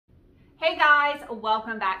Hey guys,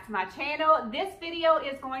 welcome back to my channel. This video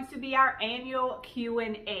is going to be our annual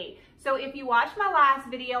Q&A. So if you watched my last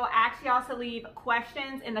video, I actually also leave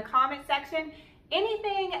questions in the comment section,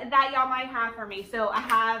 anything that y'all might have for me. So I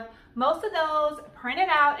have most of those printed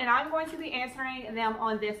out and I'm going to be answering them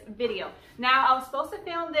on this video. Now, I was supposed to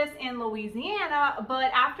film this in Louisiana,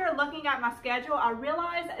 but after looking at my schedule, I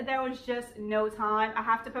realized there was just no time. I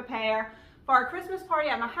have to prepare for a Christmas party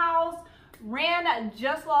at my house. Ran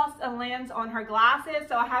just lost a lens on her glasses,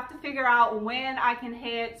 so I have to figure out when I can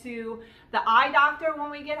head to the eye doctor when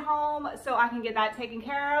we get home so I can get that taken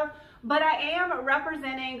care of. But I am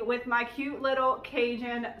representing with my cute little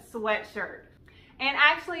Cajun sweatshirt. And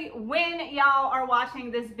actually, when y'all are watching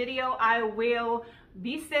this video, I will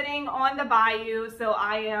be sitting on the bayou, so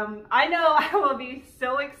I know I will be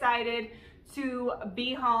so excited to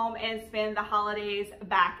be home and spend the holidays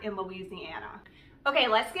back in Louisiana. Okay,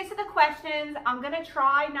 let's get to the questions. I'm gonna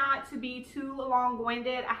try not to be too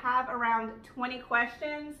long-winded. I have around 20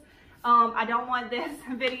 questions. I don't want this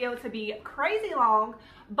video to be crazy long,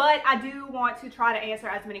 but I do want to try to answer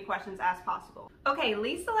as many questions as possible. Okay,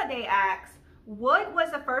 Lisa Lede asks, what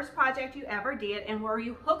was the first project you ever did and were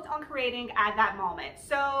you hooked on creating at that moment?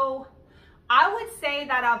 So I would say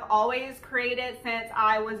that I've always created since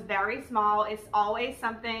I was very small. It's always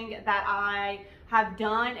something that I have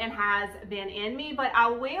done and has been in me, but I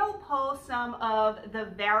will post some of the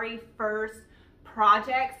very first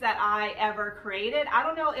projects that I ever created. I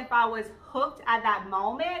don't know if I was hooked at that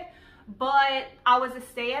moment, but I was a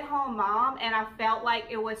stay-at-home mom and I felt like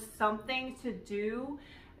it was something to do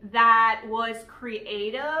that was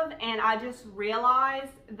creative, and I just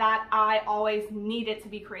realized that I always needed to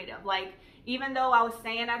be creative. Like, even though I was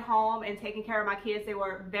staying at home and taking care of my kids, they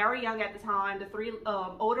were very young at the time, the three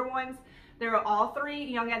older ones, they were all three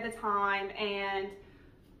young at the time, and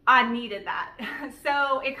I needed that.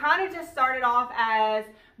 So it kind of just started off as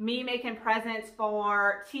me making presents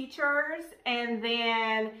for teachers, and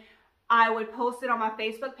then I would post it on my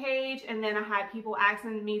Facebook page, and then I had people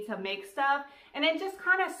asking me to make stuff, and it just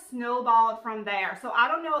kind of snowballed from there. So I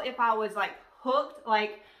don't know if I was like hooked.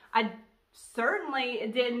 Like, I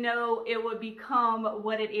certainly didn't know it would become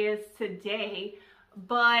what it is today,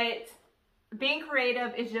 but being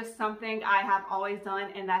creative is just something I have always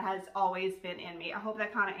done and that has always been in me. I hope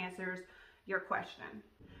that kind of answers your question.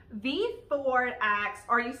 V Ford asks,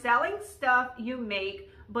 are you selling stuff you make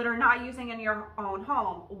but are not using in your own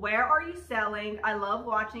home? Where are you selling? I love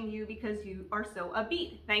watching you because you are so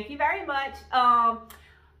upbeat. Thank you very much.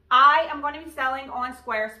 I am going to be selling on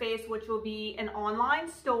Squarespace, which will be an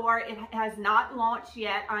online store. It has not launched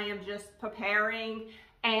yet. I am just preparing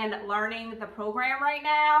and learning the program right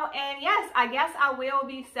now. And yes, I guess I will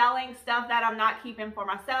be selling stuff that I'm not keeping for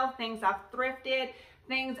myself, things I've thrifted,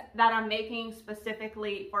 things that I'm making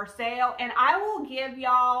specifically for sale. And I will give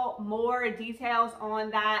y'all more details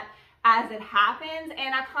on that as it happens.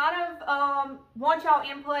 And I kind of want y'all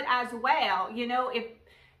input as well. You know, if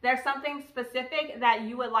there's something specific that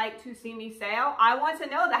you would like to see me sell, I want to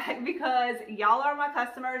know that because y'all are my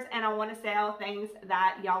customers and I want to sell things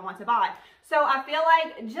that y'all want to buy. So I feel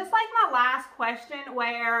like, just like my last question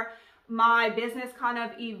where my business kind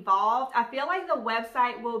of evolved, I feel like the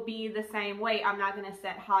website will be the same way. I'm not going to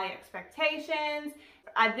set high expectations.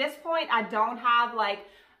 At this point, I don't have like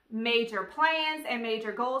major plans and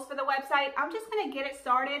major goals for the website. I'm just going to get it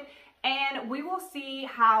started and we will see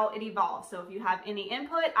how it evolves. So if you have any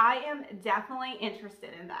input, I am definitely interested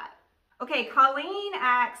in that. Okay, Colleen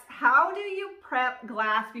asks, how do you prep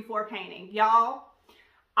glass before painting? Y'all,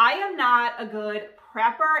 I am not a good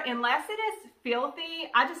prepper. Unless it is filthy,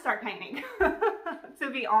 I just start painting, to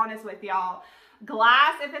be honest with y'all.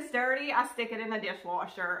 Glass, if it's dirty, I stick it in the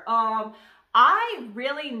dishwasher. I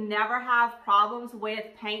really never have problems with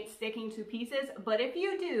paint sticking to pieces, but if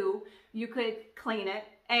you do, you could clean it.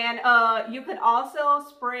 And you could also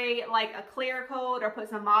spray like a clear coat or put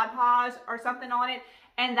some Mod Podge or something on it,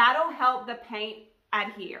 and that'll help the paint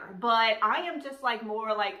adhere. But I am just like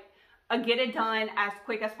more like a get it done as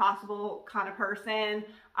quick as possible kind of person.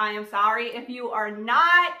 I am sorry if you are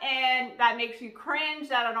not, and that makes you cringe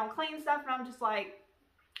that I don't clean stuff, and I'm just like,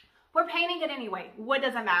 we're painting it anyway. What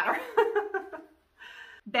does it matter?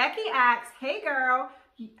 Becky asks, hey girl,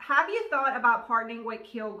 have you thought about partnering with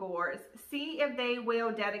Kilgore's? See if they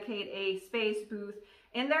will dedicate a space booth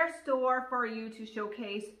in their store for you to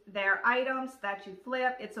showcase their items that you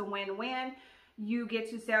flip. It's a win-win. You get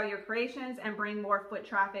to sell your creations and bring more foot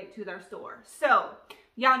traffic to their store. So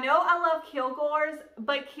y'all know I love Kilgore's,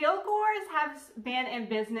 but Kilgore's has been in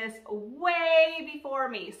business way before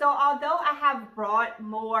me. So although I have brought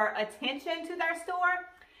more attention to their store,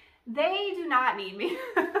 they do not need me.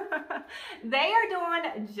 They are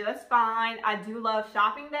doing just fine. I do love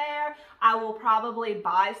shopping there. I will probably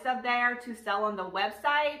buy stuff there to sell on the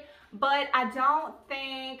website, but I don't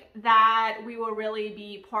think that we will really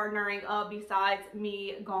be partnering up besides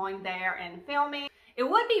me going there and filming. It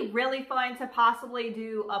would be really fun to possibly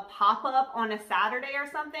do a pop-up on a Saturday or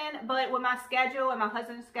something, but with my schedule and my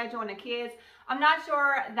husband's schedule and the kids, I'm not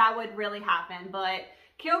sure that would really happen. But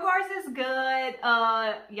Kilgore's is good.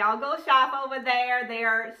 Y'all go shop over there. They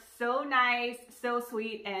are so nice, so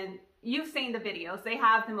sweet, and you've seen the videos. They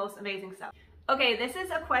have the most amazing stuff. Okay, this is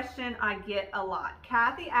a question I get a lot.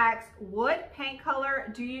 Kathy asks, what paint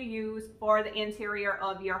color do you use for the interior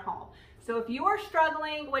of your home? So if you are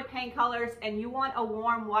struggling with paint colors and you want a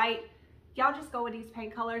warm white, y'all just go with these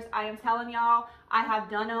paint colors. I am telling y'all, I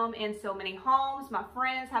have done them in so many homes. My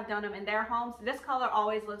friends have done them in their homes. This color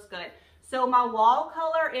always looks good. So my wall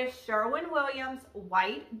color is Sherwin-Williams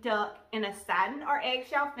White Duck in a satin or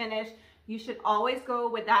eggshell finish. You should always go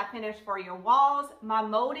with that finish for your walls. My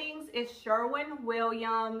moldings is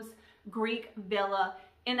Sherwin-Williams Greek Villa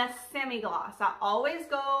in a semi-gloss. I always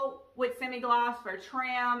go with semi-gloss for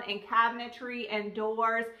trim and cabinetry and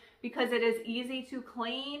doors because it is easy to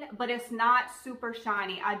clean, but it's not super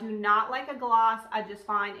shiny. I do not like a gloss. I just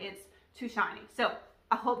find it's too shiny. So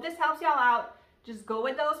I hope this helps y'all out. Just go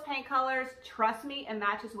with those paint colors. Trust me, it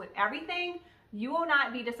matches with everything. You will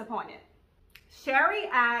not be disappointed. Sherry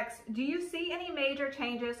asks, do you see any major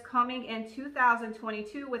changes coming in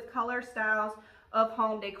 2022 with color styles of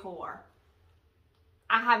home decor?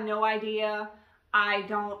 I have no idea. I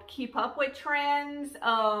don't keep up with trends.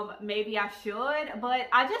 Maybe I should, but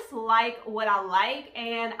I just like what I like,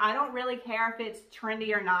 and I don't really care if it's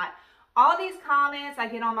trendy or not. All these comments I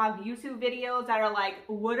get on my YouTube videos that are like,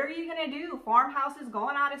 what are you gonna do? Farmhouse is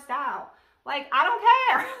going out of style. Like, I don't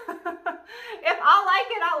care. If I like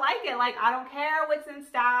it, I like it. Like, I don't care what's in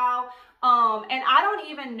style. And I don't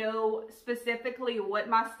even know specifically what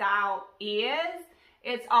my style is.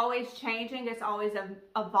 It's always changing. It's always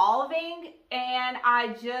evolving. And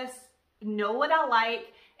I just know what I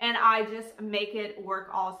like, and I just make it work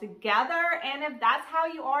all together. And if that's how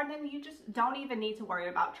you are, then you just don't even need to worry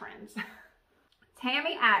about trends.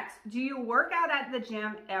 Tammy asks, do you work out at the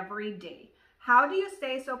gym every day? How do you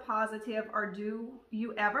stay so positive, or do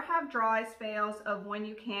you ever have dry spells of when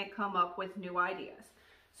you can't come up with new ideas?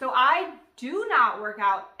 So I do not work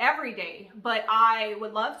out every day, but I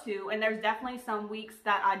would love to. And there's definitely some weeks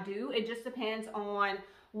that I do. It just depends on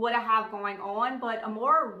what I have going on. But a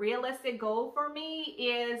more realistic goal for me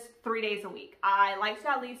is 3 days a week. I like to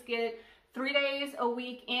at least get 3 days a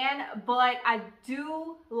week in, but I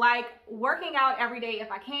do like working out every day if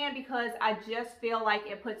I can, because I just feel like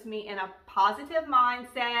it puts me in a positive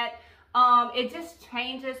mindset. It just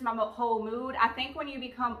changes my whole mood. I think when you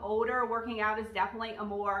become older, working out is definitely a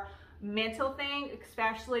more mental thing,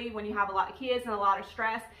 especially when you have a lot of kids and a lot of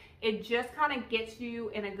stress. It just kind of gets you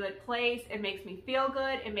in a good place. It makes me feel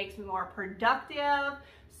good. It makes me more productive.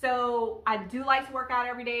 So I do like to work out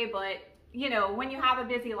every day, but you know, when you have a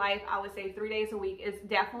busy life, I would say 3 days a week is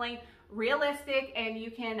definitely realistic, and you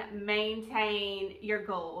can maintain your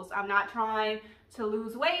goals. I'm not trying to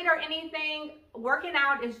lose weight or anything. Working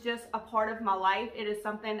out is just a part of my life. It is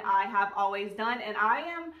something I have always done, and I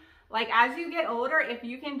am like, as you get older, if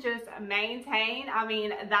you can just maintain, I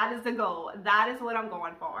mean, that is the goal. That is what I'm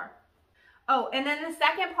going for. Oh, and then the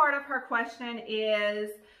second part of her question is,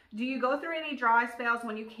 do you go through any dry spells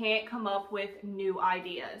when you can't come up with new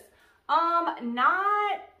ideas?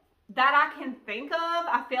 Not that I can think of.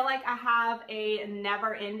 I feel like I have a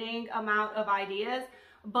never-ending amount of ideas,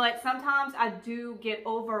 but sometimes I do get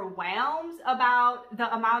overwhelmed about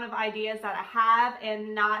the amount of ideas that I have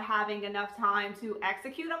and not having enough time to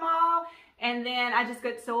execute them all. And then I just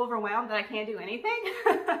get so overwhelmed that I can't do anything.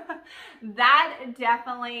 That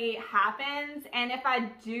definitely happens. And if I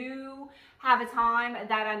do have a time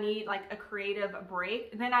that I need like a creative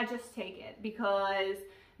break, then I just take it, because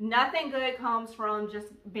nothing good comes from just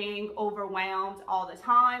being overwhelmed all the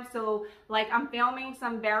time. So like, I'm filming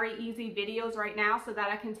some very easy videos right now so that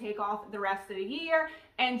I can take off the rest of the year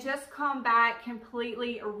and just come back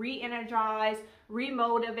completely re-energized,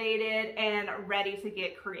 re-motivated, and ready to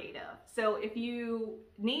get creative. So if you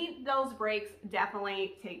need those breaks,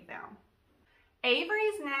 definitely take them.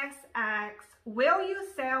 Avery's next asks, will you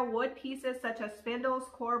sell wood pieces such as spindles,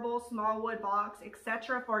 corbels, small wood blocks,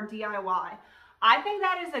 etc. for DIY? I think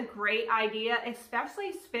that is a great idea,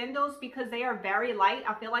 especially spindles, because they are very light.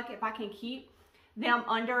 I feel like if I can keep them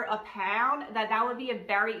under a pound, that would be a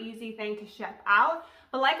very easy thing to ship out.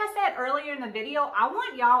 But like I said earlier in the video, I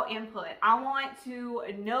want y'all input. I want to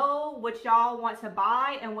know what y'all want to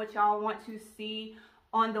buy and what y'all want to see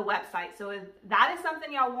on the website. So if that is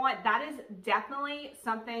something y'all want, that is definitely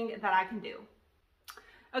something that I can do.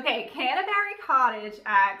 Okay, Canterbury Cottage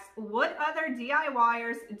asks, what other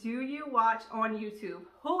DIYers do you watch on YouTube?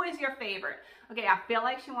 Who is your favorite? Okay, I feel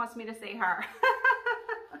like she wants me to say her.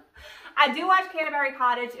 I do watch Canterbury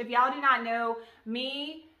Cottage. If y'all do not know,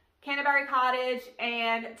 me, Canterbury Cottage,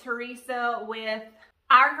 and Teresa with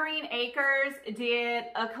Our Green Acres did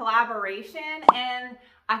a collaboration, and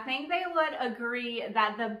I think they would agree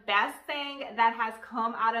that the best thing that has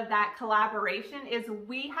come out of that collaboration is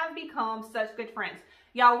we have become such good friends.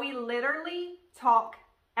 Y'all, we literally talk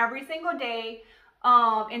every single day.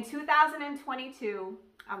 In 2022,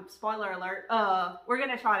 spoiler alert, we're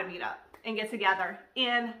gonna try to meet up and get together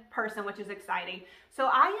in person, which is exciting. So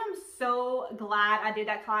I am so glad I did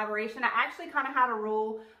that collaboration. I actually kind of had a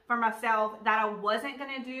rule for myself that I wasn't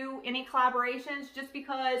gonna do any collaborations just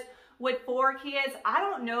because with 4 kids, I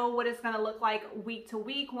don't know what it's gonna look like week to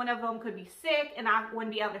week. One of them could be sick and I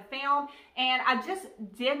wouldn't be able to film. And I just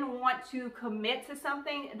didn't want to commit to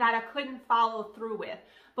something that I couldn't follow through with.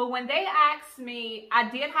 But when they asked me, I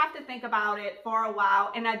did have to think about it for a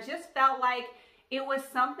while, and I just felt like it was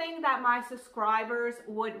something that my subscribers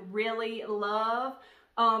would really love.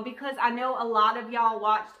 Because I know a lot of y'all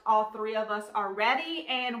watched all 3 of us already,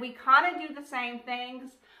 and we kind of do the same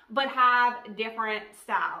things but have different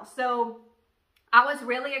styles. So I was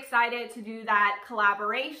really excited to do that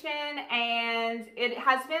collaboration, and it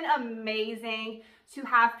has been amazing to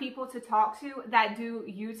have people to talk to that do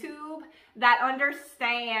YouTube, that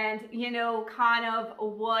understand, you know, kind of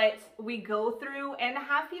what we go through, and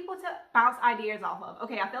have people to bounce ideas off of.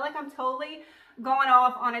 Okay, I feel like I'm totally going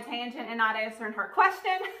off on a tangent and not answering her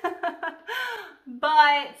question.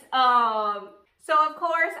 But, so of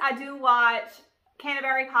course I do watch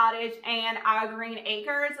Canterbury Cottage and Our Green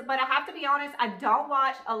Acres, but I have to be honest, I don't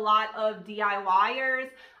watch a lot of DIYers.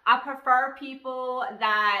 I prefer people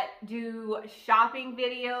that do shopping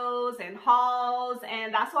videos and hauls,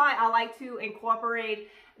 and that's why I like to incorporate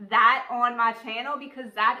that on my channel,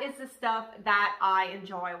 because that is the stuff that I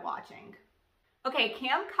enjoy watching. Okay,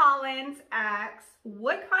 Kim Collins asks,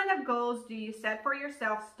 what kind of goals do you set for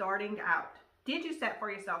yourself starting out? Did you set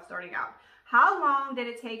for yourself starting out? How long did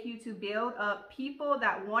it take you to build up people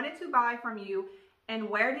that wanted to buy from you, and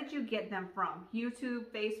where did you get them from? YouTube,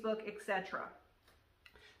 Facebook, etc.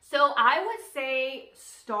 So I would say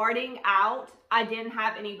starting out, I didn't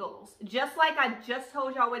have any goals. Just like I just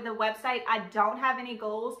told y'all with the website, I don't have any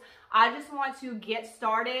goals. I just want to get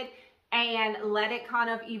started and let it kind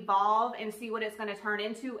of evolve and see what it's going to turn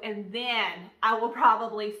into. And then I will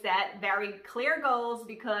probably set very clear goals,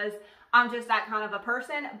 because I'm just that kind of a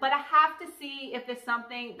person. But I have to see if it's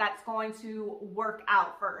something that's going to work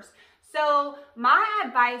out first. So my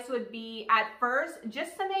advice would be, at first,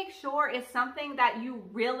 just to make sure it's something that you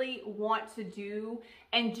really want to do,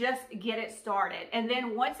 and just get it started. And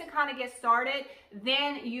then once it kind of gets started,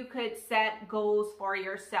 then you could set goals for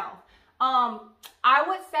yourself. I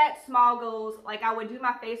would set small goals, like I would do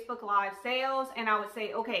my Facebook Live sales, and I would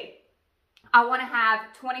say, okay, I want to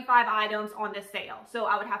have 25 items on this sale. So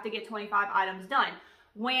I would have to get 25 items done.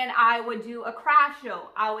 When I would do a craft show,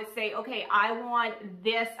 I would say, okay, I want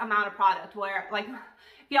this amount of product. Where, like,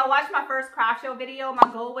 if y'all watched my first craft show video,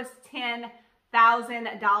 my goal was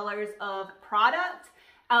 $10,000 of product.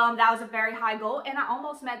 That was a very high goal, and I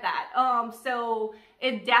almost met that. So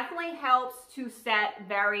it definitely helps to set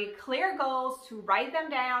very clear goals, to write them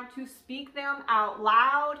down, to speak them out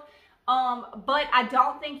loud. But I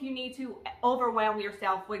don't think you need to overwhelm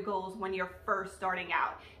yourself with goals when you're first starting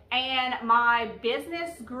out. And my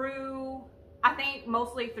business grew, I think,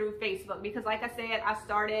 mostly through Facebook, because like I said, I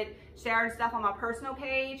started sharing stuff on my personal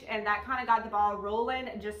page, and that kind of got the ball rolling,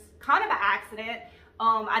 just kind of an accident.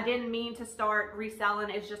 I didn't mean to start reselling,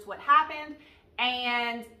 it's just what happened.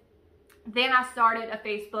 And then I started a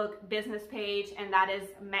Facebook business page, and that is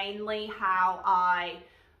mainly how I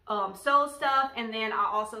sold stuff. And then I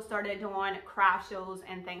also started doing craft shows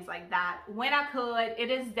and things like that when I could.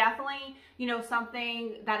 It is definitely, you know,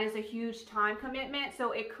 something that is a huge time commitment,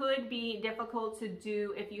 so it could be difficult to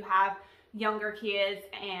do if you have younger kids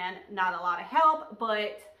and not a lot of help.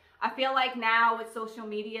 But I feel like now with social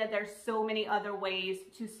media, there's so many other ways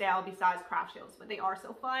to sell besides craft shows, but they are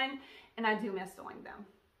so fun, and I do miss doing them.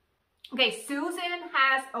 Okay, Susan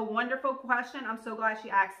has a wonderful question. I'm so glad she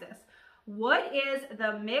asked this. What is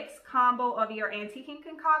the mixed combo of your antiquing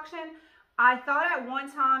concoction? I thought at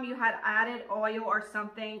one time you had added oil or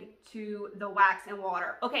something to the wax and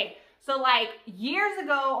water. Okay, so like years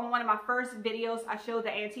ago on one of my first videos, I showed the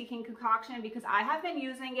antiquing concoction because I have been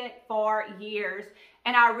using it for years,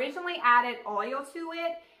 and I originally added oil to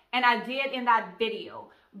it, and I did in that video,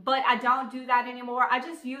 but I don't do that anymore. I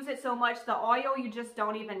just use it so much. The oil you just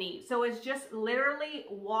don't even need. So it's just literally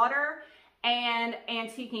water and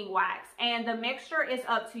antiquing wax, and the mixture is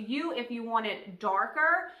up to you. If you want it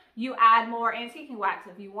darker, you add more antiquing wax.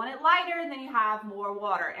 If you want it lighter, then you have more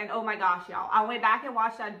water. And oh my gosh, y'all, I went back and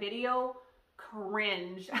watched that video.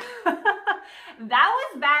 Cringe. That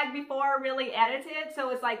was back before I really edited, so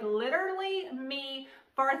it's like literally me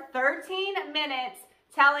for 13 minutes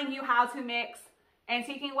telling you how to mix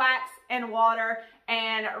antiquing wax and water,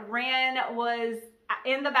 and Ren was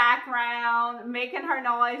in the background making her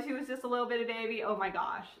noise. She was just a little bitty baby. Oh my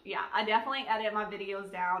gosh. Yeah, I definitely edit my videos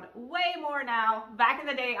down way more now. Back in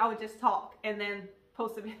the day, I would just talk and then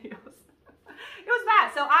post the videos. It was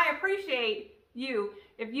bad. So I appreciate you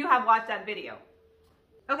if you have watched that video.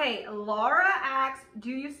 Okay, Laura asks,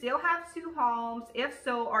 do you still have 2 homes? If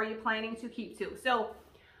so, are you planning to keep 2? So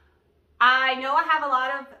I know I have a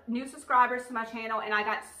lot of new subscribers to my channel, and I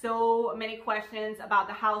got so many questions about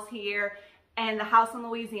the house here and the house in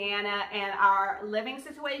Louisiana and our living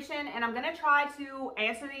situation, and I'm gonna try to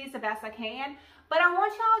answer these the best I can. But I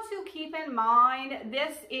want y'all to keep in mind,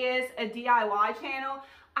 this is a DIY channel.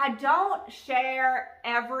 I don't share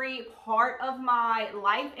every part of my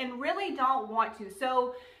life and really don't want to.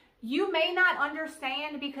 So you may not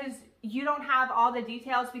understand because you don't have all the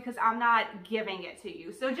details because I'm not giving it to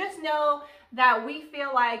you. So just know that we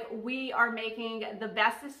feel like we are making the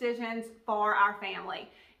best decisions for our family.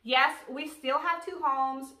 Yes, we still have 2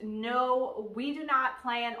 homes. No, we do not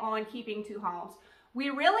plan on keeping 2 homes. We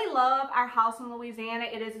really love our house in Louisiana.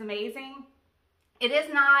 It is amazing. It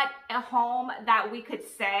is not a home that we could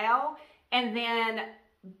sell and then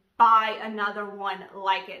buy another one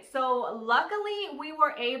like it. So luckily we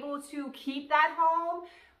were able to keep that home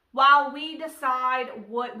while we decide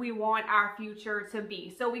what we want our future to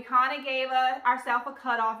be. So we kind of gave ourselves a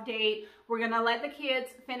cutoff date. We're gonna let the kids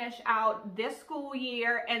finish out this school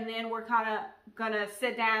year, and then we're kind of gonna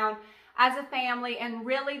sit down as a family and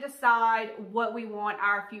really decide what we want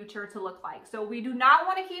our future to look like. So we do not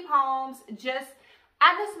want to keep homes. Just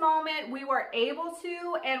at this moment, we were able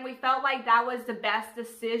to, and we felt like that was the best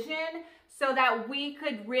decision so that we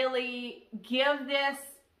could really give this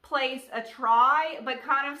place a try, but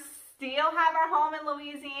kind of still have our home in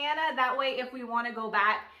Louisiana. That way, if we want to go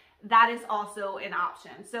back, that is also an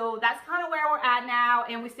option. So that's kind of where we're at now,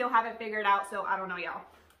 and we still haven't figured out. So I don't know, y'all.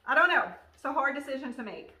 I don't know. It's a hard decision to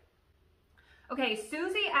make. Okay,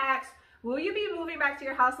 Susie asks, will you be moving back to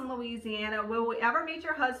your house in Louisiana? Will we ever meet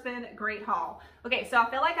your husband? Great haul. Okay, so I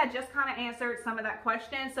feel like I just kind of answered some of that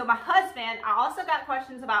question. So my husband, I also got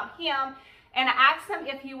questions about him, and I asked him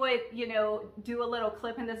if he would, you know, do a little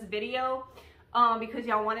clip in this video because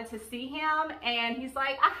y'all wanted to see him. And he's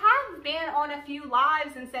like, I have been on a few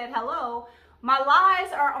lives and said hello. My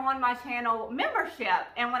lives are on my channel membership.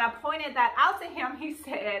 And when I pointed that out to him, he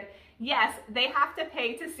said, yes, they have to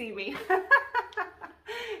pay to see me.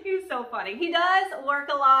 He's so funny. He does work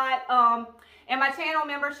a lot. And my channel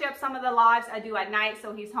membership, some of the lives I do at night,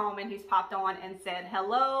 so he's home and he's popped on and said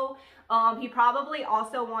hello. He probably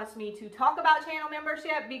also wants me to talk about channel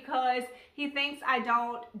membership because he thinks I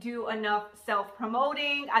don't do enough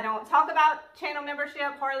self-promoting. I don't talk about channel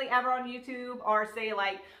membership hardly ever on YouTube or say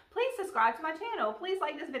like, please subscribe to my channel. Please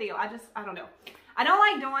like this video. I don't know. I don't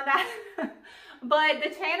like doing that. But the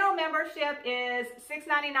channel membership is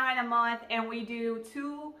 $6.99 a month, and we do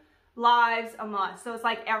 2 lives a month. So it's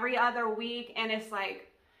like every other week, and it's like,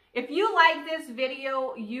 if you like this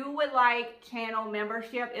video, you would like channel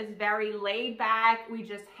membership. It's very laid back. We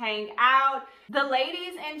just hang out. The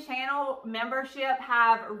ladies in channel membership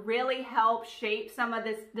have really helped shape some of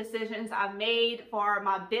the decisions I've made for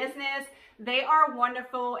my business. They are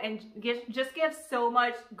wonderful and just give so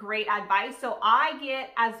much great advice. So I get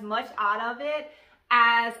as much out of it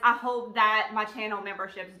as I hope that my channel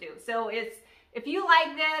memberships do. So if you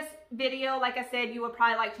like this video, like I said, you would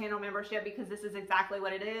probably like channel membership because this is exactly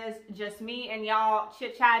what it is. Just me and y'all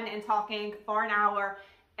chit-chatting and talking for an hour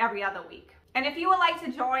every other week. And if you would like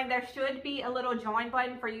to join, there should be a little join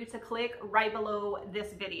button for you to click right below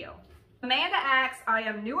this video. Amanda asks, I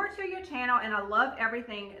am newer to your channel and I love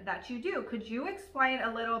everything that you do. Could you explain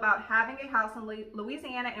a little about having a house in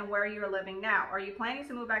Louisiana and where you're living now? Are you planning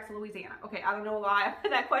to move back to Louisiana? Okay, I don't know why I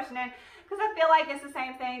put that question in because I feel like it's the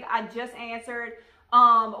same thing I just answered.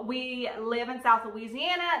 We live in South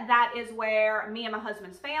Louisiana. That is where me and my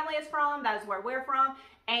husband's family is from. That is where we're from.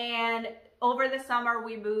 And over the summer,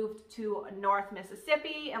 we moved to North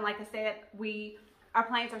Mississippi. And like I said, our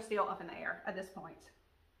plans are still up in the air at this point.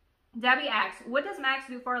 Debbie asks, what does Max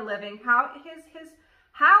do for a living? How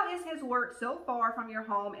is his work so far from your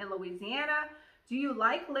home in Louisiana? Do you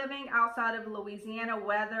like living outside of Louisiana?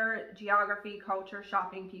 Weather, geography, culture,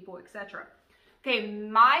 shopping, people, etc. Okay,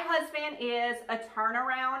 my husband is a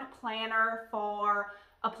turnaround planner for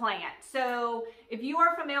a plant. So if you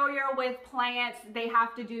are familiar with plants, they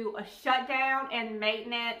have to do a shutdown and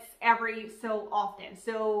maintenance every so often.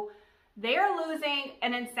 So they're losing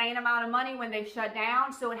an insane amount of money when they shut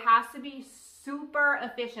down. So it has to be super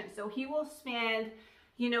efficient. So he will spend,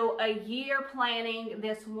 you know, a year planning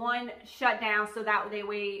this one shutdown so that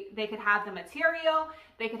they could have the material,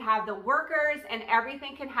 they could have the workers, and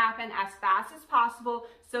everything can happen as fast as possible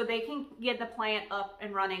so they can get the plant up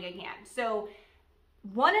and running again. So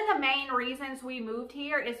one of the main reasons we moved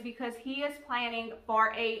here is because he is planning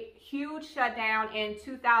for a huge shutdown in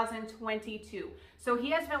 2022. So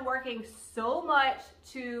he has been working so much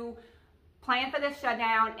to plan for this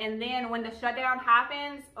shutdown, and then when the shutdown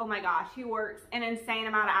happens, oh my gosh, he works an insane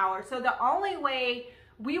amount of hours. So the only way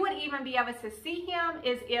we would even be able to see him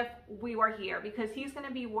is if we were here, because he's going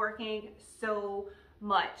to be working so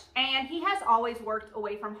much. And he has always worked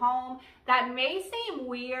away from home. That may seem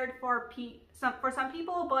weird for some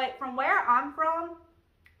people, but from where I'm from,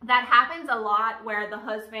 that happens a lot, where the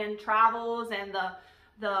husband travels and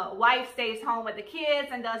the wife stays home with the kids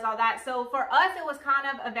and does all that. So for us, it was kind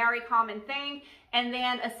of a very common thing. And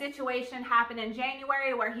then a situation happened in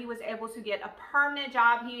January where he was able to get a permanent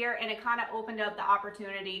job here, and it kind of opened up the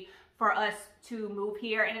opportunity for us to move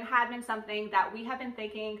here. And it had been something that we have been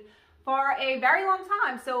thinking for a very long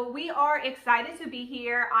time. So we are excited to be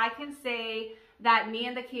here. I can say that me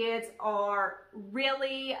and the kids are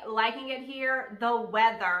really liking it here. The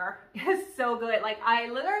weather is so good. Like, I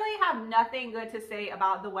literally have nothing good to say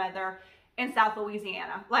about the weather in South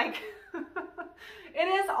Louisiana. Like, it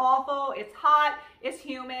is awful. It's hot. It's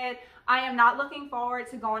humid. I am not looking forward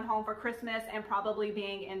to going home for Christmas and probably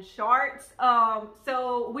being in shorts.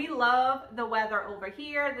 So we love the weather over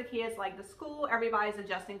here. The kids like the school. Everybody's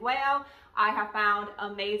adjusting well. I have found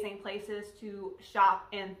amazing places to shop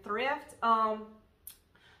and thrift.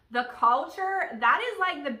 The culture, that is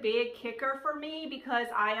like the big kicker for me, because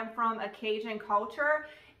I am from a Cajun culture,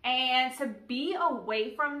 and to be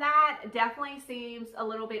away from that definitely seems a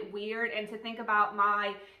little bit weird. And to think about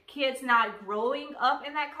my kids not growing up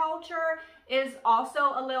in that culture is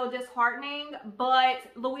also a little disheartening. But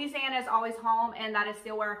Louisiana is always home, and that is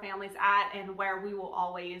still where our family's at and where we will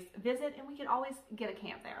always visit, and we can always get a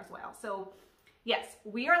camp there as well. So yes,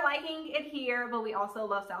 we are liking it here, but we also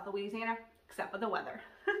love South Louisiana, except for the weather.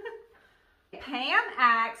 Pam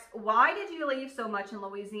asks, why did you leave so much in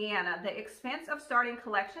Louisiana? The expense of starting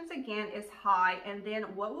collections again is high, and then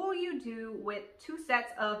what will you do with 2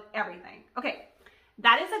 sets of everything? Okay,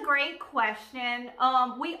 that is a great question.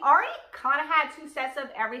 We already kind of had 2 sets of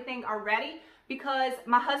everything already, because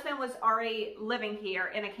my husband was already living here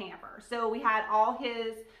in a camper. So we had all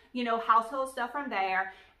his, you know, household stuff from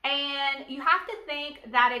there. And you have to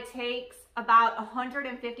think that it takes about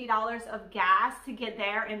 $150 of gas to get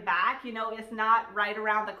there and back. You know, it's not right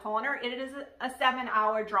around the corner. It is a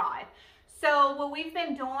 7-hour drive. So what we've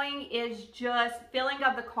been doing is just filling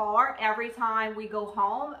up the car every time we go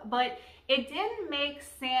home. But it didn't make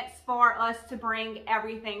sense for us to bring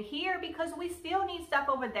everything here, because we still need stuff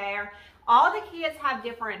over there. All the kids have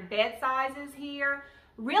different bed sizes here.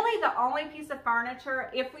 Really, the only piece of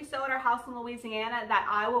furniture, if we sold our house in Louisiana, that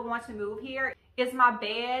I would want to move here is my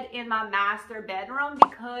bed in my master bedroom,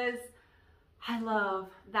 because I love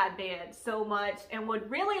that bed so much and would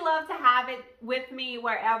really love to have it with me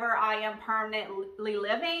wherever I am permanently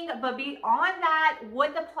living. But beyond that,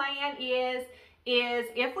 what the plan is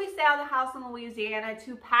if we sell the house in Louisiana,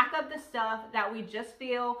 to pack up the stuff that we just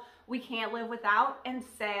feel we can't live without and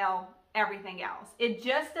sell everything else. It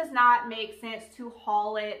just does not make sense to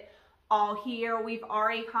haul it all here. We've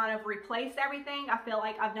already kind of replaced everything. I feel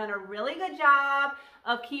like I've done a really good job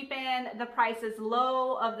of keeping the prices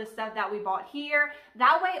low of the stuff that we bought here.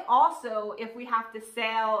 That way also, if we have to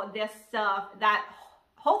sell this stuff, that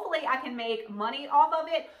hopefully I can make money off of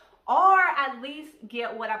it, or at least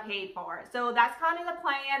get what I paid for it. So that's kind of the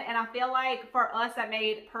plan, and I feel like for us that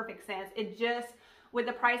made perfect sense. It just, with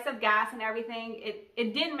the price of gas and everything,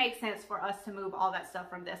 it didn't make sense for us to move all that stuff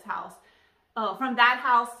from this house, from that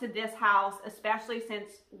house to this house, especially since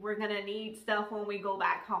we're gonna need stuff when we go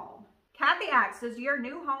back home. Kathy asks, does your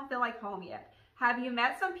new home feel like home yet? Have you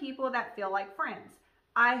met some people that feel like friends?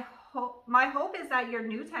 My hope is that your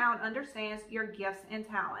new town understands your gifts and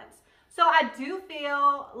talents. So I do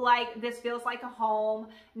feel like this feels like a home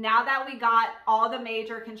now that we got all the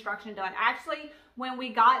major construction done. Actually, when we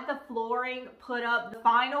got the flooring put up, the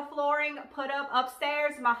final flooring put up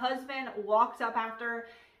upstairs, my husband walked up after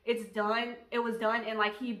it was done, and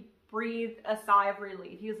like he breathed a sigh of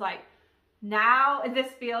relief. He was like, now this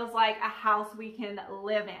feels like a house we can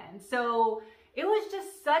live in. So it was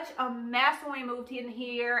just such a mess when we moved in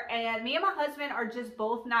here, and me and my husband are just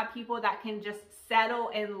both not people that can just settle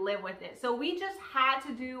and live with it. So we just had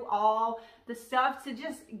to do all the stuff to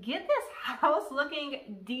just get this house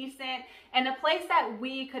looking decent and a place that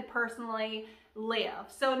we could personally live.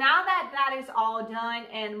 So now that that is all done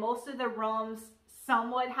and most of the rooms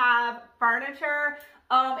somewhat have furniture,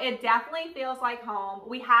 it definitely feels like home.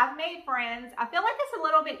 We have made friends. I feel like it's a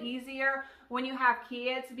little bit easier when you have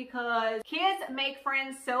kids because kids make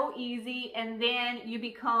friends so easy, and then you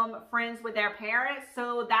become friends with their parents.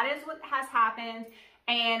 So that is what has happened.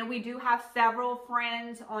 And we do have several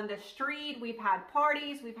friends on the street. We've had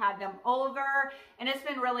parties, we've had them over, and it's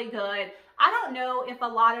been really good. I don't know if a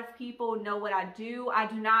lot of people know what I do. I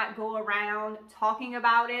do not go around talking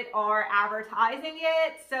about it or advertising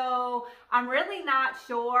it. So I'm really not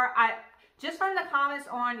sure. Just from the comments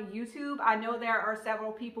on YouTube, I know there are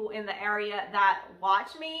several people in the area that watch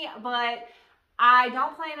me, but I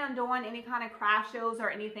don't plan on doing any kind of craft shows or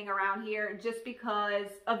anything around here just because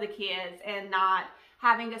of the kids and not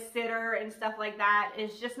having a sitter and stuff like that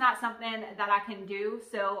is just not something that I can do.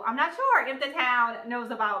 So I'm not sure if the town knows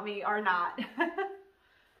about me or not.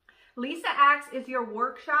 Lisa asks, is your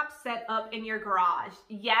workshop set up in your garage?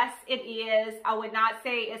 Yes, it is. I would not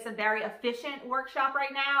say it's a very efficient workshop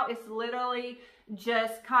right now. It's literally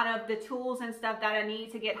just kind of the tools and stuff that I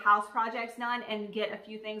need to get house projects done and get a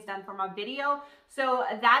few things done for my video. So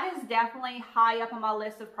that is definitely high up on my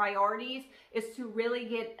list of priorities, is to really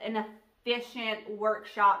get an efficient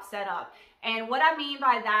workshop set up. And what I mean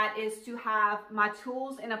by that is to have my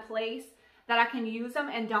tools in a place that I can use them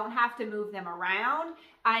and don't have to move them around.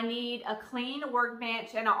 I need a clean workbench,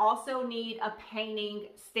 and I also need a painting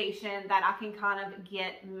station that I can kind of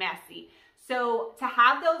get messy. So to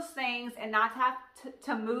have those things and not to have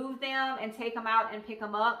to move them and take them out and pick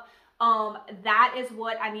them up, that is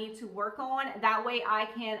what I need to work on. That way I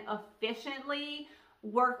can efficiently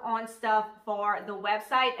work on stuff for the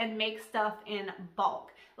website and make stuff in bulk.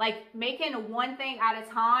 Like making one thing at a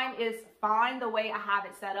time is fine the way I have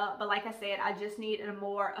it set up, but like I said, I just need a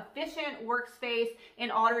more efficient workspace in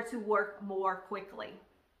order to work more quickly.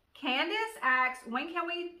 Candace asks, when can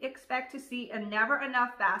we expect to see a never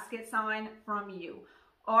enough basket sign from you?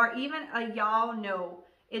 Or even a y'all know,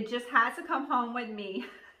 it just has to come home with me.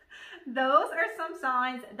 Those are some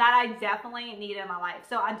signs that I definitely need in my life.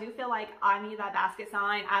 So I do feel like I need that basket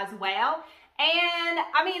sign as well. And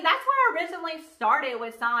I mean, that's where I originally started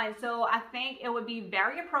with signs. So I think it would be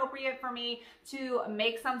very appropriate for me to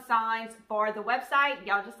make some signs for the website.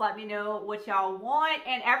 Y'all just let me know what y'all want.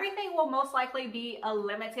 And everything will most likely be a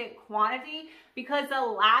limited quantity, because the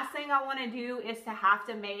last thing I want to do is to have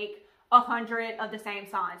to make 100 of the same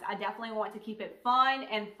signs. I definitely want to keep it fun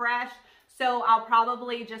and fresh. So I'll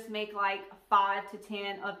probably just make like 5 to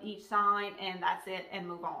 10 of each sign, and that's it, and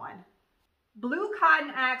move on. Blue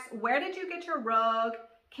Cotton asks, where did you get your rug?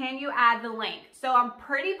 Can you add the link? So I'm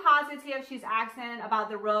pretty positive she's asking about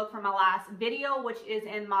the rug from my last video, which is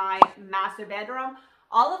in my master bedroom.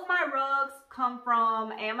 All of my rugs come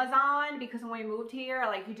from Amazon, because when we moved here,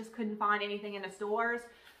 like, you just couldn't find anything in the stores.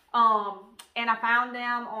 And I found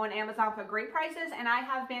them on Amazon for great prices, and I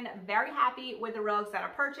have been very happy with the rugs that I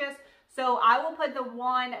purchased. So I will put the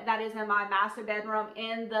one that is in my master bedroom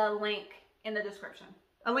in the link in the description.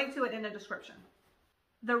 A link to it in the description.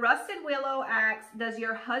 The Rusted Willow asks, does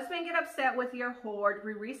your husband get upset with your hoard?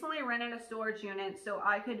 We recently rented a storage unit so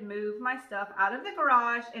I could move my stuff out of the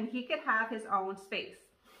garage and he could have his own space.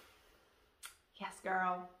 Yes,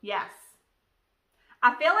 girl. Yes.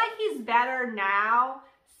 I feel like he's better now,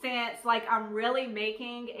 since like I'm really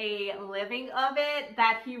making a living of it,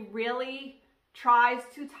 that he really tries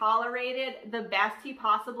to tolerate it the best he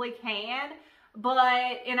possibly can.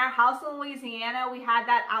 But in our house in Louisiana, we had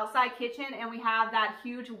that outside kitchen and we have that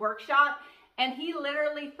huge workshop, and he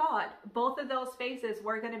literally thought both of those spaces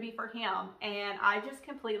were going to be for him, and I just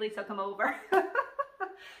completely took him over.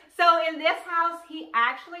 So in this house, he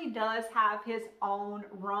actually does have his own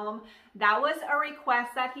room. That was a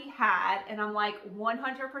request that he had, and I'm like,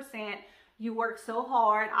 100%, you work so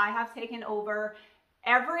hard. I have taken over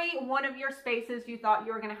every one of your spaces you thought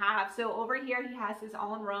you were going to have. So over here, he has his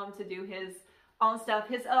own room to do his own stuff.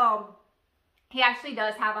 He actually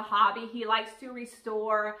does have a hobby. He likes to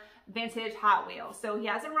restore vintage Hot Wheels. So he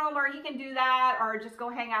has a room where he can do that, or just go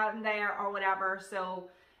hang out in there or whatever. So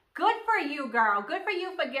good for you, girl. Good for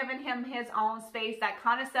you for giving him his own space. That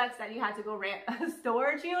kind of sucks that you had to go rent a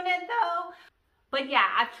storage unit though. But yeah,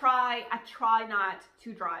 I try not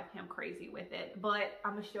to drive him crazy with it, but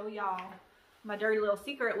I'm gonna show y'all my dirty little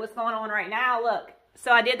secret, what's going on right now. Look,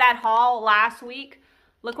 so I did that haul last week.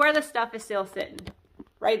 Look where the stuff is still sitting.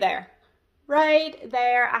 Right there. Right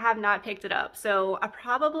there. I have not picked it up. So I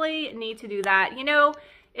probably need to do that. You know,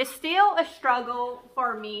 it's still a struggle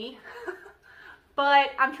for me,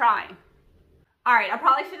 but I'm trying. All right, I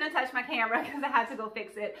probably shouldn't have touched my camera because I had to go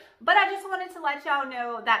fix it. But I just wanted to let y'all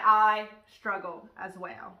know that I struggle as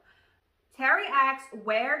well. Terry asks,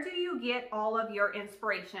 where do you get all of your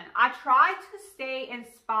inspiration? I try to stay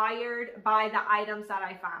inspired by the items that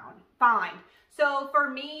I find. So for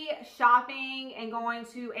me, shopping and going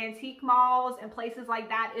to antique malls and places like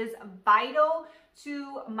that is vital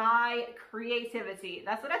to my creativity.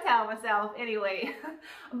 That's what I tell myself anyway.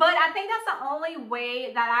 But I think that's the only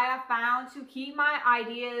way that I have found to keep my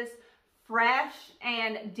ideas fresh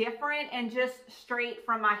and different and just straight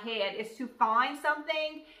from my head, is to find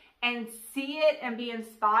something and see it and be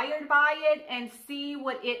inspired by it and see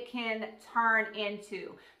what it can turn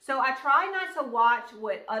into. So I try not to watch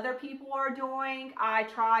what other people are doing. I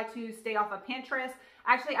try to stay off of Pinterest.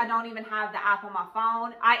 Actually, I don't even have the app on my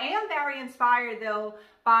phone. I am very inspired though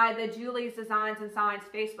by the Julie's Designs and Signs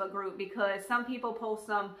Facebook group, because some people post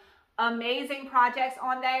some amazing projects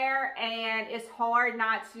on there and it's hard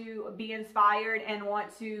not to be inspired and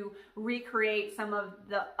want to recreate some of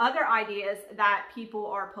the other ideas that people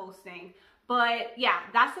are posting. But yeah,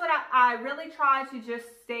 that's what I really try to just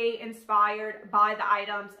stay inspired by the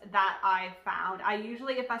items that I found. I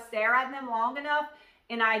usually, if I stare at them long enough,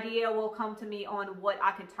 an idea will come to me on what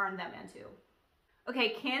I can turn them into. Okay,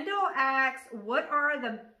 Kendall asks, what are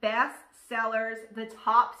the best sellers, the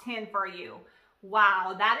top 10 for you?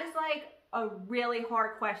 Wow, that is like a really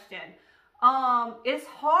hard question. It's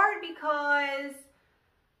hard because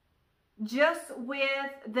just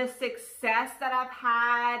with the success that I've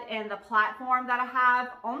had and the platform that I have,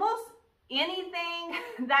 almost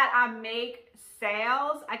anything that I make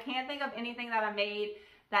sells. I can't think of anything that I made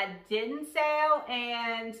that didn't sell.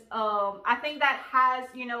 And I think that has,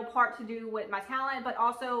 you know, part to do with my talent, but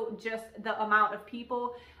also just the amount of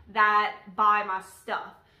people that buy my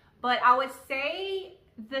stuff. But I would say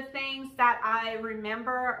the things that I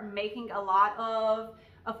remember making a lot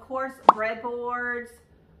of course, breadboards,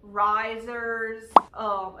 risers,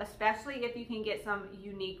 especially if you can get some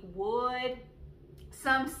unique wood,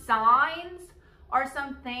 some signs, or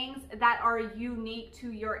some things that are unique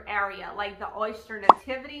to your area, like the oyster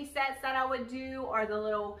nativity sets that I would do, or the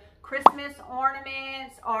little Christmas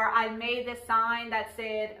ornaments, or I made this sign that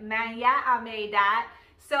said, man, yeah, I made that.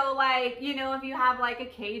 So like, you know, if you have like a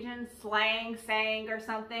Cajun slang saying or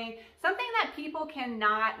something that people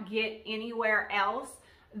cannot get anywhere else,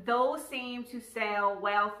 those seem to sell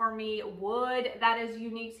well for me. Wood that is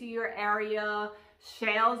unique to your area,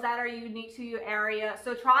 shells that are unique to your area.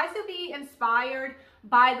 So try to be inspired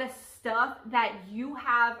by the stuff that you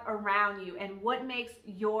have around you and what makes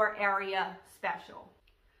your area special.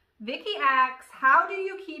 Vicky asks, how do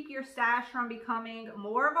you keep your stash from becoming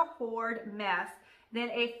more of a hoard mess than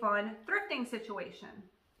a fun thrifting situation?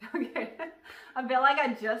 Okay, I feel like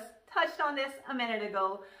I just touched on this a minute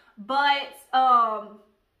ago, but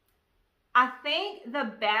I think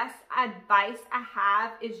the best advice I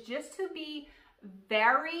have is just to be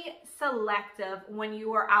very selective when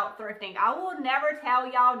you are out thrifting. I will never tell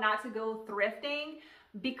y'all not to go thrifting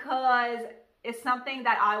because it's something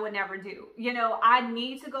that I would never do. You know, I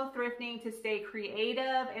need to go thrifting to stay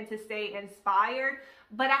creative and to stay inspired,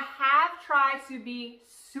 but I have tried to be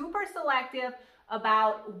super selective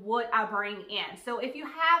about what I bring in. So if you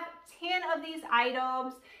have 10 of these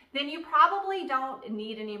items, then you probably don't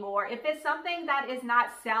need any more. If it's something that is not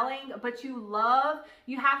selling, but you love,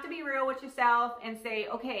 you have to be real with yourself and say,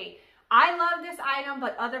 okay, I love this item,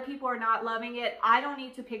 but other people are not loving it. I don't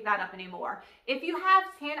need to pick that up anymore. If you have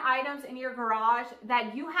 10 items in your garage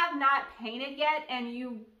that you have not painted yet and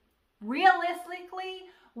you realistically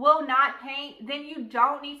will not paint, then you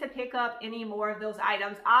don't need to pick up any more of those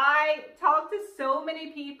items. I talk to so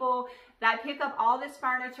many people that pick up all this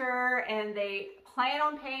furniture and they plan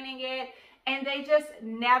on painting it and they just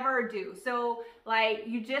never do. So like,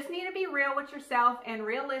 you just need to be real with yourself and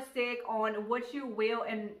realistic on what you will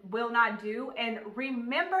and will not do. And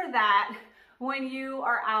remember that when you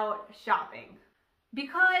are out shopping.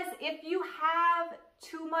 Because if you have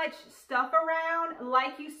too much stuff around,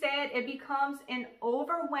 like you said, it becomes an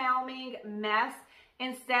overwhelming mess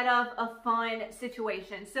instead of a fun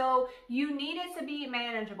situation. So you need it to be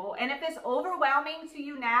manageable. And if it's overwhelming to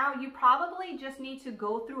you now, you probably just need to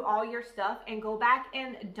go through all your stuff and go back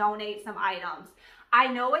and donate some items. I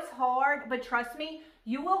know it's hard, but trust me,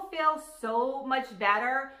 you will feel so much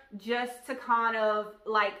better just to kind of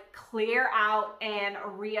like clear out and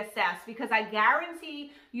reassess, because I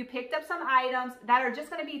guarantee you picked up some items that are just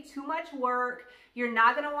going to be too much work. You're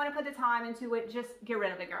not going to want to put the time into it. Just get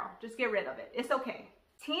rid of it, girl. Just get rid of it. It's okay.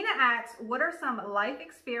 Tina asks, what are some life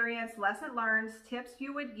experience, lesson learned, tips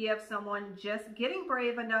you would give someone just getting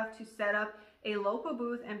brave enough to set up a local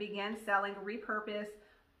booth and begin selling repurposed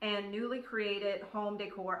and newly created home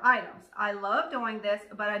decor items? I love doing this,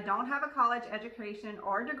 but I don't have a college education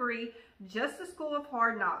or degree, just a school of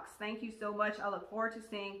hard knocks. Thank you so much. I look forward to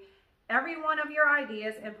seeing every one of your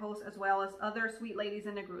ideas and posts, as well as other sweet ladies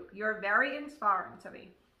in the group. You're very inspiring to me.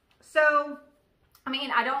 So, I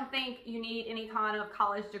mean, I don't think you need any kind of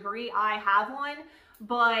college degree. I have one,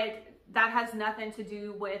 but that has nothing to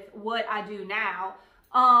do with what I do now.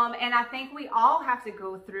 And I think we all have to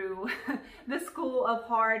go through the school of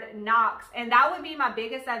hard knocks. And that would be my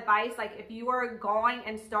biggest advice. Like, if you are going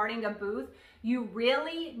and starting a booth, you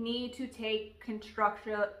really need to take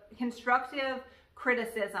constructive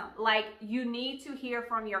criticism. Like, you need to hear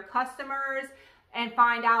from your customers and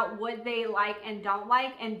find out what they like and don't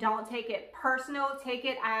like, and don't take it personal. Take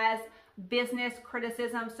it as business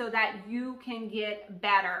criticism so that you can get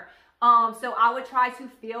better. So I would try to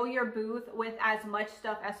fill your booth with as much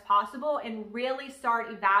stuff as possible and really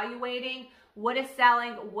start evaluating what is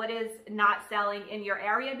selling, what is not selling in your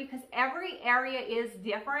area, because every area is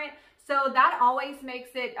different. So that always makes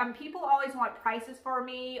it, people always want prices for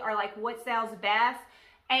me, or like what sells best.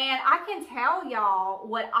 And I can tell y'all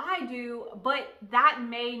what I do, but that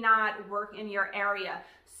may not work in your area.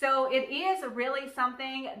 So it is really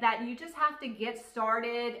something that you just have to get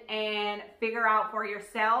started and figure out for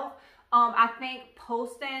yourself. I think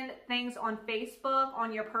posting things on Facebook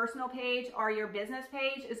on your personal page or your business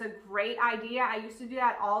page is a great idea. I used to do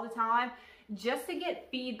that all the time just to get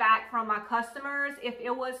feedback from my customers. If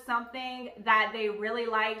it was something that they really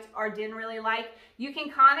liked or didn't really like, you can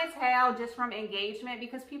kind of tell just from engagement,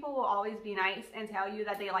 because people will always be nice and tell you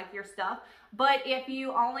that they like your stuff. But if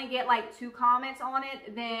you only get like 2 comments on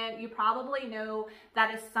it, then you probably know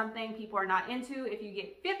that is something people are not into. If you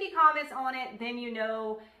get 50 comments on it, then you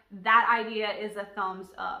know that idea is a thumbs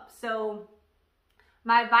up. So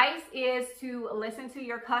my advice is to listen to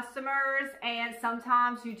your customers, and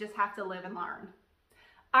sometimes you just have to live and learn.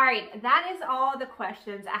 All right, that is all the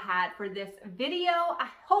questions I had for this video. I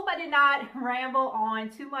hope I did not ramble on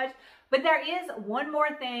too much, but there is one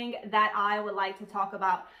more thing that I would like to talk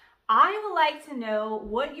about. I would like to know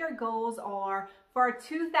what your goals are for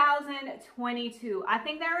 2022. I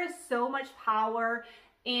think there is so much power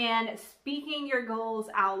in speaking your goals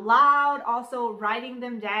out loud, also writing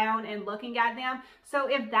them down and looking at them. So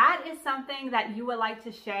if that is something that you would like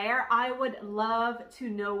to share, I would love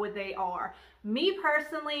to know what they are. Me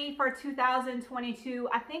personally, for 2022,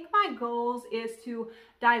 I think my goals is to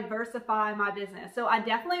diversify my business. So I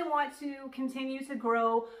definitely want to continue to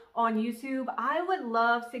grow on YouTube. I would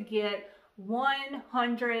love to get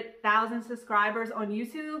 100,000 subscribers on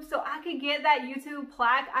YouTube so I could get that YouTube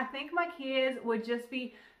plaque. I think my kids would just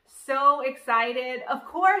be so excited. Of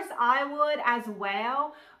course I would as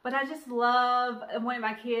well, but I just love when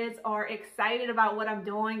my kids are excited about what I'm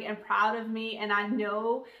doing and proud of me, and I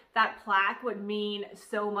know that plaque would mean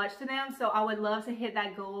so much to them. So I would love to hit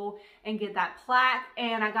that goal and get that plaque.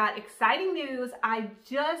 And I got exciting news. I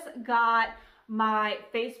just got my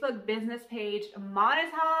Facebook business page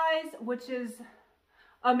monetized, which is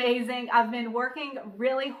amazing. I've been working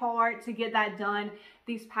really hard to get that done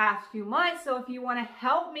these past few months. So if you want to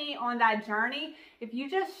help me on that journey, if you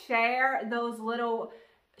just share those little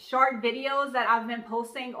short videos that I've been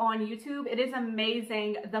posting on YouTube, it is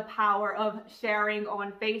amazing the power of sharing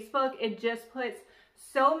on Facebook. It just puts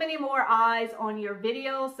so many more eyes on your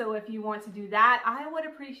videos. So if you want to do that, I would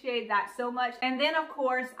appreciate that so much. And then of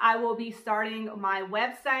course, I will be starting my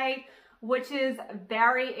website, which is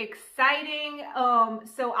very exciting.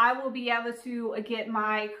 So I will be able to get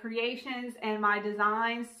my creations and my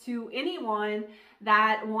designs to anyone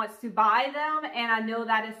that wants to buy them. And I know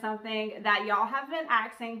that is something that y'all have been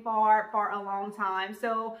asking for a long time.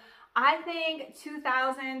 So I think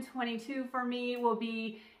 2022 for me will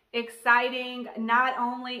be exciting, not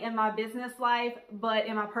only in my business life, but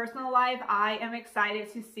in my personal life. I am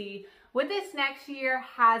excited to see what this next year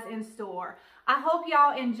has in store. I hope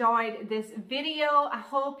y'all enjoyed this video. I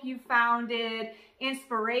hope you found it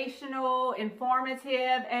inspirational,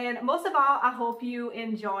 informative, and most of all, I hope you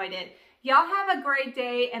enjoyed it. Y'all have a great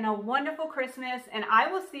day and a wonderful Christmas, and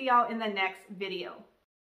I will see y'all in the next video.